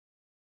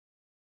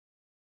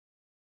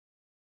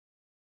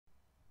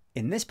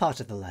In this part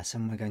of the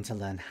lesson, we're going to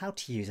learn how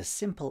to use a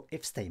simple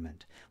if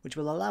statement, which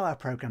will allow our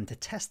program to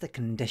test a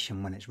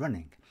condition when it's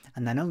running,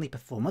 and then only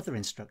perform other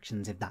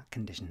instructions if that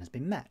condition has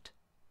been met.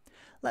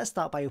 Let's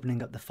start by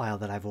opening up the file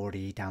that I've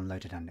already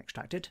downloaded and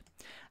extracted,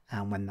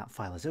 and when that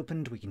file is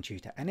opened, we can choose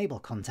to enable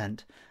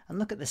content and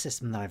look at the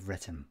system that I've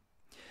written.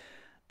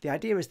 The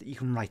idea is that you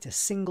can write a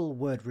single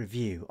word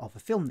review of a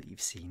film that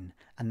you've seen,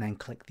 and then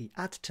click the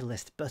Add to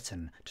List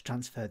button to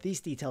transfer these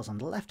details on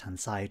the left-hand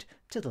side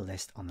to the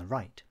list on the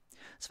right.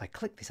 So if I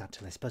click this Add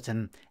to List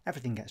button,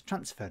 everything gets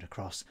transferred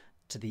across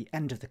to the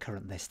end of the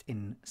current list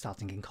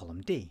starting in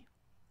column D.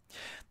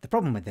 The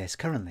problem with this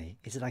currently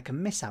is that I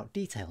can miss out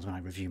details when I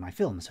review my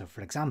film. So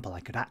for example,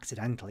 I could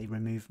accidentally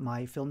remove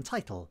my film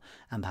title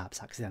and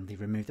perhaps accidentally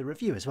remove the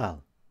review as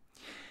well.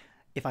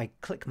 If I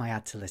click my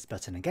Add to List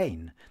button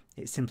again,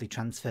 it simply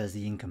transfers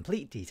the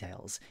incomplete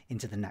details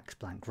into the next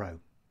blank row.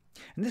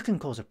 And this can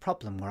cause a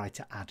problem were I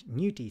to add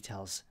new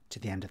details to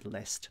the end of the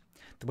list.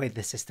 The way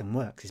the system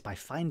works is by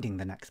finding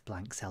the next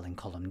blank cell in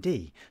column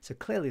D, so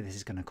clearly this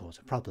is going to cause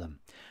a problem.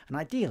 And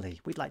ideally,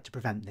 we'd like to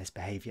prevent this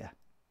behaviour.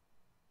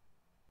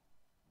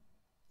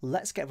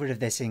 Let's get rid of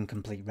this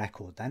incomplete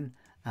record then,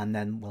 and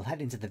then we'll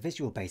head into the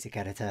Visual Basic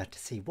editor to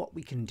see what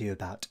we can do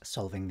about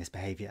solving this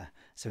behaviour.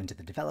 So into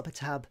the Developer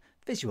tab,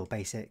 Visual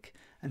Basic,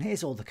 and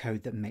here's all the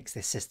code that makes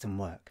this system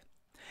work.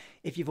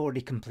 If you've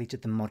already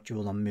completed the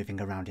module on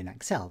moving around in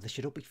Excel, this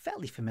should all be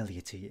fairly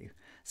familiar to you.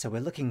 So we're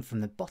looking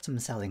from the bottom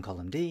cell in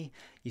column D,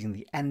 using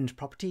the end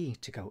property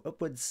to go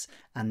upwards,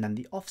 and then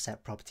the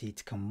offset property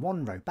to come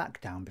one row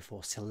back down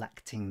before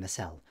selecting the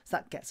cell. So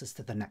that gets us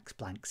to the next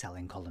blank cell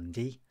in column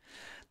D.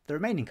 The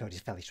remaining code is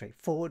fairly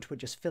straightforward. We're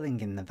just filling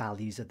in the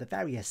values of the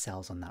various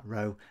cells on that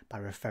row by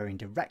referring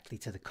directly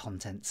to the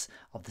contents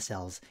of the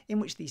cells in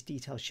which these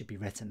details should be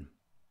written.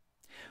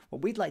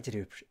 What we'd like to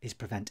do is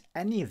prevent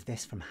any of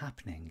this from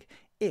happening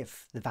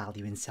if the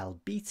value in cell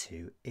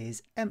B2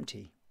 is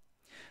empty.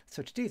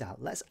 So to do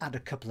that, let's add a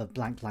couple of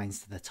blank lines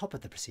to the top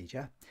of the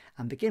procedure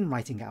and begin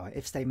writing our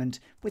if statement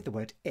with the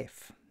word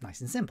if,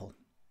 nice and simple.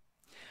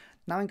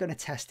 Now I'm going to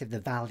test if the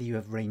value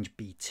of range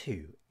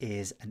B2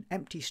 is an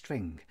empty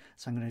string.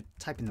 So I'm going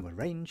to type in the word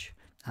range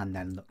and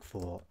then look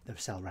for the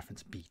cell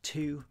reference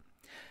B2.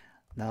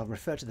 Now I'll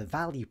refer to the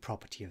value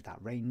property of that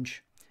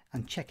range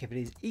and check if it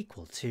is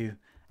equal to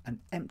an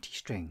empty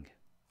string.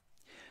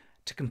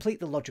 To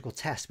complete the logical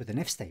test with an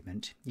if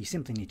statement, you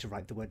simply need to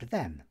write the word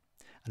then.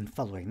 And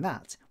following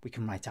that, we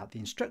can write out the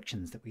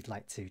instructions that we'd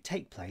like to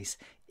take place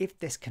if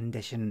this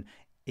condition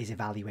is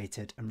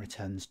evaluated and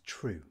returns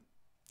true.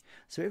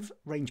 So if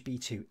range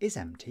B2 is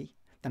empty,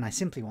 then I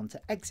simply want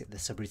to exit the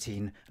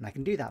subroutine, and I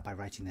can do that by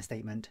writing the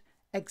statement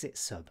exit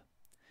sub.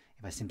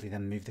 If I simply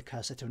then move the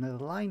cursor to another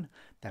line,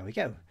 there we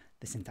go.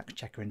 The syntax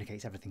checker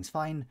indicates everything's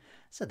fine,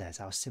 so there's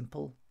our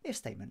simple if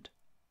statement.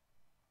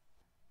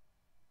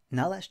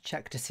 Now let's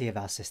check to see if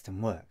our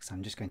system works.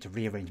 I'm just going to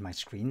rearrange my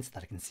screen so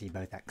that I can see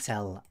both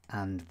Excel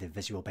and the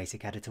Visual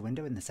Basic Editor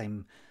window in the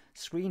same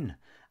screen.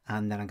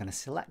 And then I'm going to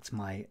select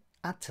my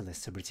Add to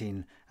List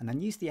subroutine and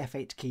then use the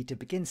F8 key to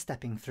begin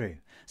stepping through.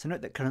 So note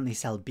that currently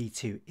cell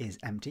B2 is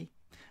empty.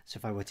 So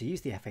if I were to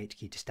use the F8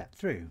 key to step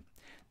through,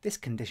 this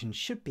condition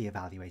should be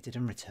evaluated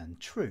and return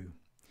true.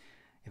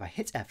 If I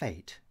hit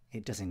F8,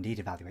 it does indeed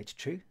evaluate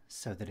true,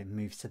 so that it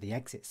moves to the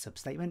exit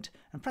substatement,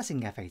 and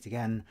pressing F8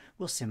 again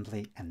will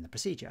simply end the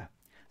procedure.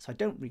 So I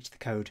don't reach the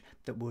code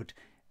that would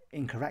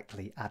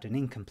incorrectly add an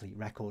incomplete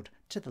record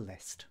to the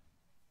list.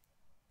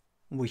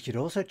 We should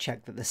also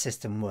check that the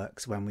system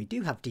works when we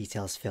do have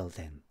details filled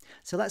in.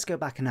 So let's go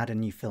back and add a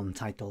new film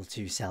title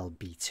to cell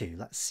B2.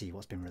 Let's see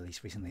what's been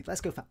released recently.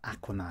 Let's go for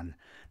Aquaman.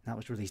 That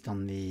was released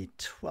on the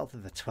 12th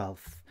of the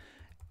 12th,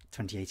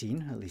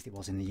 2018, at least it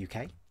was in the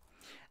UK.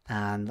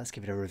 And let's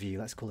give it a review.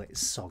 Let's call it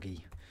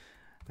Soggy.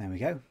 There we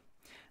go.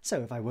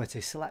 So if I were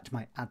to select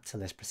my Add to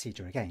List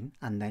procedure again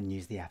and then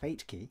use the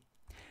F8 key,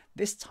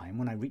 this time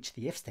when I reach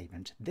the if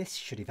statement, this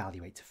should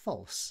evaluate to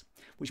false,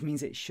 which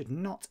means it should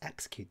not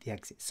execute the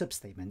exit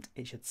substatement.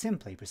 It should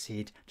simply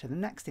proceed to the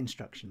next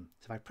instruction.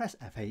 So if I press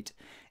F8,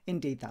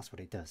 indeed that's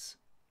what it does.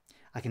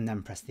 I can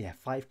then press the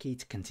F5 key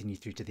to continue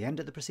through to the end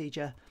of the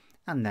procedure,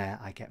 and there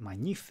I get my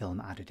new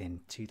film added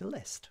into the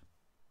list.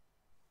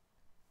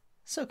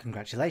 So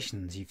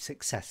congratulations, you've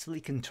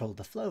successfully controlled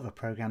the flow of a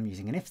program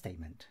using an if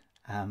statement.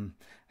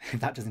 If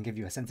that doesn't give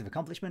you a sense of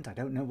accomplishment, I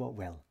don't know what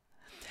will.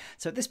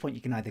 So at this point you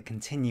can either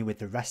continue with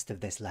the rest of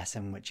this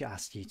lesson, which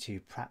asks you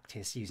to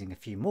practice using a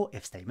few more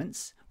if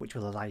statements, which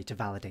will allow you to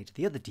validate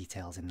the other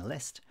details in the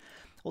list.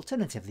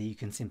 Alternatively, you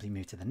can simply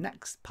move to the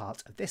next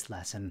part of this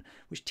lesson,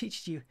 which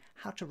teaches you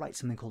how to write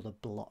something called a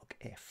block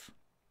if.